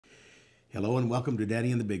Hello and welcome to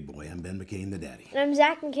Daddy and the Big Boy. I'm Ben McCain, the daddy. And I'm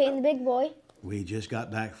Zac McCain, the big boy. We just got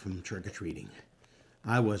back from trick-or-treating.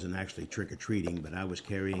 I wasn't actually trick-or-treating, but I was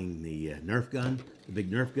carrying the Nerf gun, the big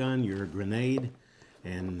Nerf gun, your grenade,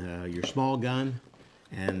 and your small gun.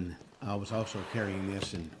 And I was also carrying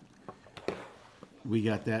this, and we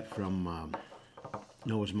got that from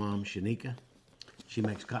Noah's mom, Shanika. She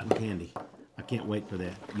makes cotton candy. I can't wait for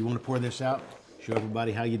that. You want to pour this out? Show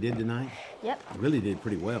everybody how you did tonight? Yep. You really did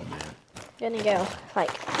pretty well, man. Gonna go. Like.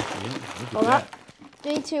 Yeah, look Hold at up.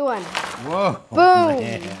 3, 2, 1. Whoa. Boom.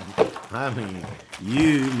 Man. I mean,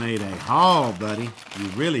 you made a haul, buddy. You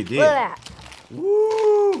really did. Look at that.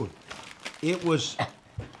 Woo! It was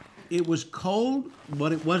cold,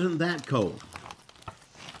 but it wasn't that cold.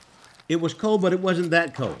 It was cold, but it wasn't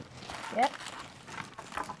that cold. Yep.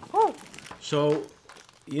 Oh. So,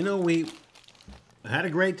 you know, we had a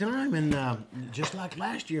great time, and just like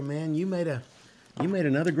last year, man, you made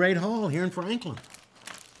another great haul here in Franklin.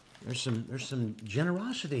 There's some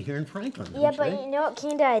generosity here in Franklin. Yeah, but you know what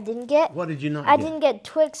candy I didn't get? What did you not I get? didn't get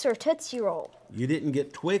Twix or Tootsie Roll. You didn't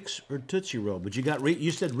get Twix or Tootsie Roll, but you got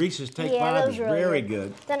you said Reese's Take Yeah, Five those is were really very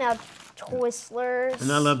good. good. Then I have Twizzlers.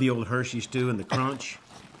 And I love the old Hershey's too and the crunch.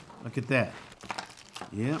 Look at that.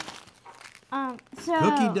 Yep. So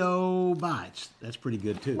Cookie dough bites. That's pretty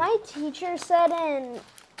good too. my teacher said in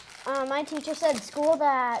school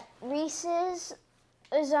that Reese's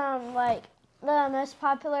is like the most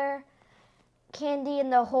popular candy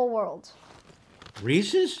in the whole world.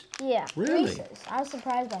 Reese's? Yeah. Really? Reese's. I was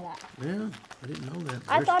surprised by that. Yeah, I didn't know that.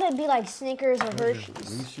 I thought it'd be like Snickers or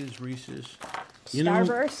Hershey's. Reese's.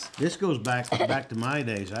 Starburst. This goes back to my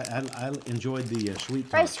days. I enjoyed the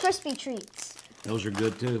sweet Rice tarts. Krispie treats. Those are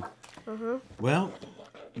good too. Well,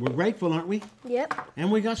 we're grateful, aren't we? Yep.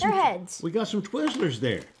 And we got some heads. We got some Twizzlers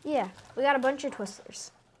there. Yeah, we got a bunch of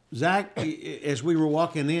Twizzlers. Zach, as we were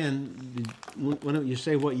walking in, why don't you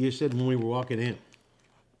say what you said when we were walking in?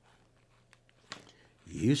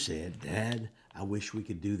 You said, Dad, I wish we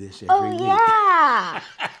could do this every week. Yeah!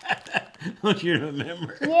 Don't you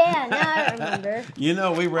remember? Yeah, now I remember. You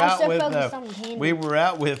know, we were I was out so with focused on candy.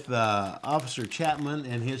 Officer Chapman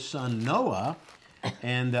and his son Noah,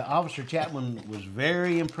 and Officer Chapman was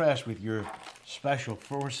very impressed with your Special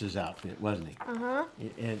Forces outfit, wasn't he? Uh-huh.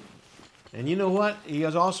 And you know what? He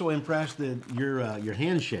was also impressed that your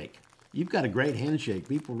handshake. You've got a great handshake.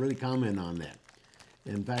 People really comment on that.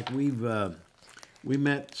 In fact, we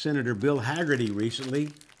met Senator Bill Hagerty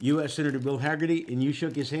recently, U.S. Senator Bill Hagerty, and you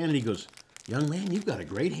shook his hand, and he goes, "Young man, you've got a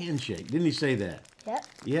great handshake." Didn't he say that? Yep.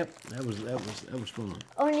 Yep. That was fun.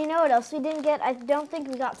 Oh, and you know what else we didn't get? I don't think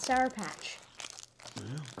we got Sour Patch. Well,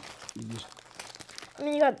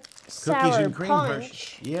 You got cookies Sour and cream Punch.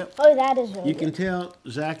 Hershey. Yep. Oh, that is really You good. can tell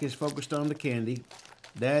Zach is focused on the candy.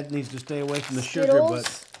 Dad needs to stay away from the sugar, Skittles.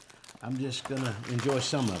 but I'm just gonna enjoy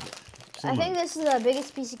some of it. I think this is the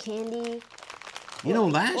biggest piece of candy. You know,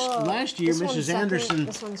 last year, this one's Mrs. second, Anderson,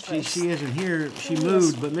 this one's she first. isn't here. She Yes.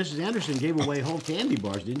 moved, but Mrs. Anderson gave away whole candy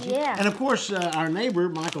bars, didn't she? Yeah. And of course, our neighbor,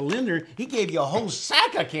 Michael Linder, he gave you a whole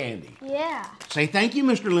sack of candy. Yeah. Say thank you,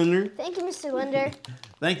 Mr. Linder. Thank you, Mr. Linder.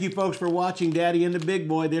 Thank you, folks, for watching Daddy and the Big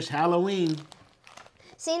Boy this Halloween.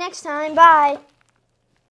 See you next time. Bye.